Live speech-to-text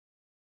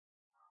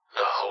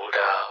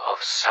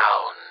of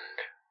sound.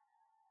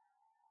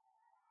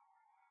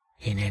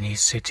 In any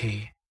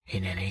city,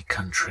 in any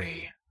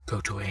country, go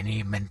to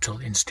any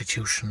mental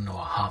institution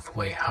or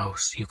halfway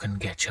house you can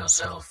get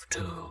yourself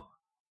to.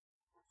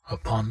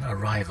 Upon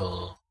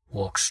arrival,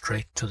 walk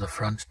straight to the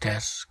front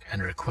desk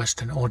and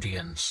request an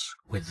audience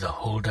with the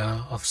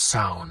holder of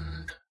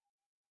sound.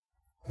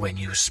 When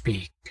you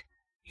speak,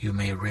 you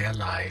may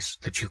realize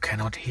that you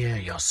cannot hear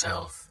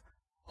yourself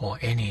or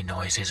any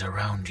noises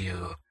around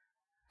you,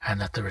 and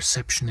that the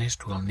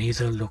receptionist will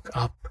neither look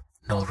up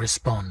nor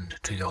respond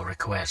to your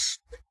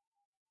request.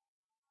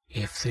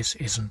 If this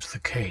isn't the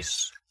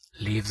case,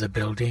 leave the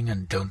building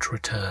and don't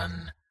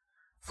return,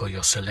 for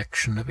your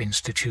selection of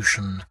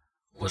institution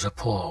was a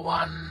poor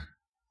one.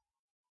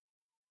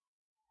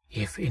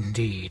 If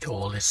indeed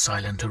all is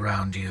silent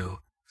around you,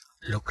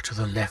 look to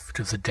the left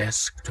of the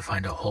desk to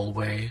find a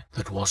hallway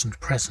that wasn't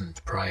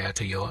present prior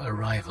to your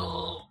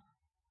arrival.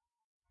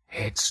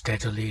 Head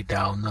steadily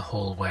down the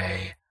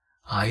hallway,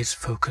 eyes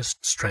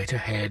focused straight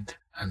ahead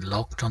and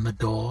locked on the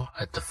door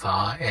at the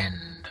far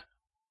end.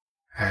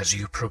 As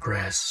you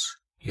progress,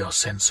 your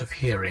sense of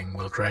hearing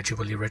will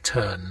gradually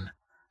return,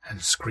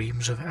 and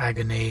screams of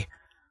agony,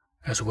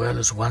 as well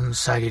as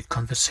one-sided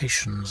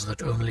conversations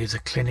that only the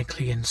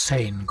clinically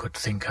insane could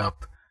think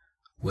up,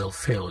 will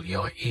fill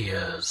your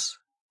ears.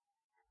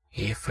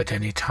 If at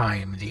any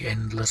time the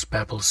endless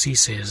babble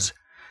ceases,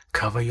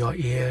 cover your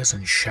ears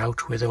and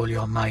shout with all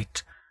your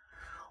might,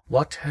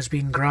 "What has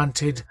been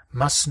granted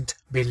mustn't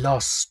be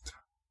lost."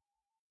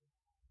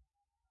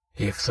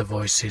 If the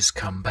voices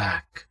come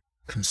back,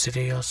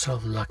 consider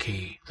yourself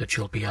lucky that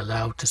you'll be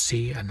allowed to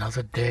see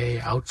another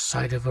day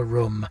outside of a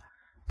room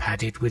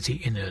padded with the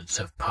innards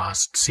of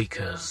past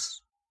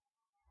seekers.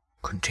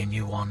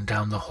 Continue on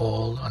down the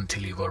hall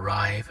until you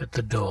arrive at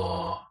the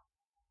door.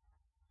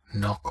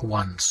 Knock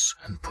once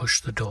and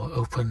push the door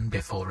open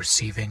before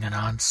receiving an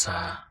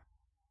answer.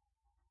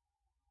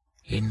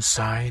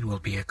 Inside will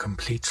be a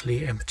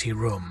completely empty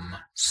room,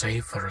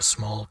 save for a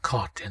small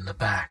cot in the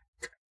back.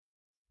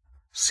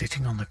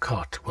 Sitting on the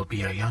cot will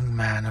be a young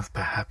man of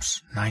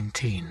perhaps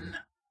 19,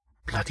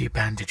 bloody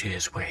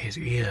bandages where his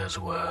ears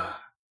were.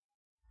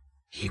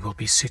 He will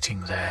be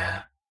sitting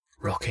there,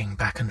 rocking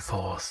back and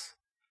forth,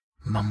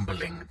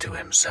 mumbling to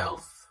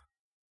himself.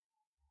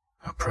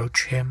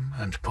 Approach him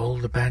and pull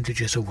the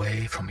bandages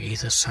away from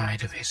either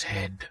side of his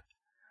head,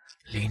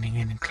 leaning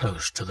in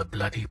close to the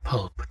bloody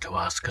pulp to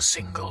ask a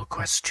single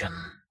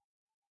question.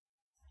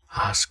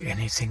 Ask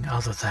anything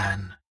other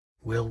than,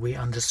 "Will we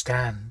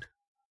understand?"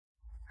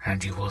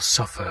 and you will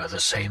suffer the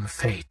same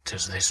fate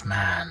as this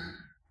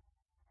man.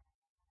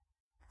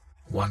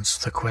 Once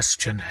the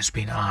question has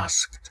been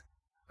asked,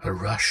 a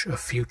rush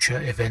of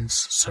future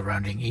events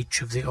surrounding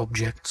each of the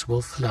objects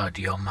will flood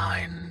your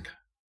mind.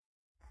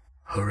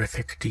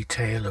 Horrific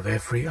detail of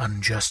every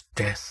unjust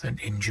death and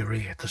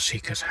injury at the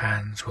seeker's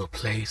hands will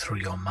play through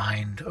your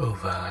mind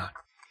over,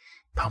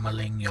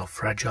 pummeling your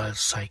fragile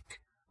psyche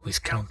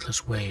with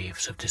countless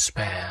waves of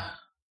despair.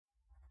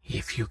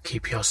 If you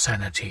keep your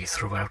sanity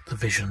throughout the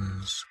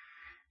visions,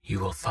 you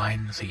will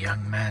find the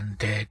young man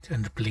dead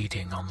and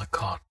bleeding on the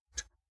cot,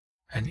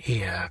 an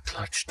ear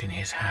clutched in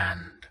his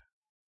hand.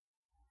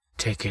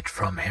 Take it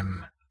from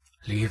him,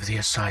 leave the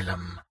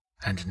asylum,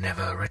 and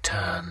never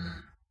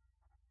return.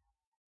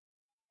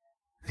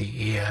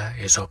 The ear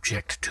is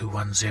Object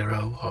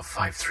 210 of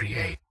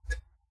 538.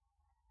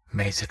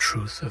 May the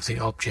truth of the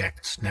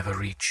objects never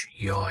reach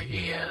your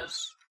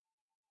ears.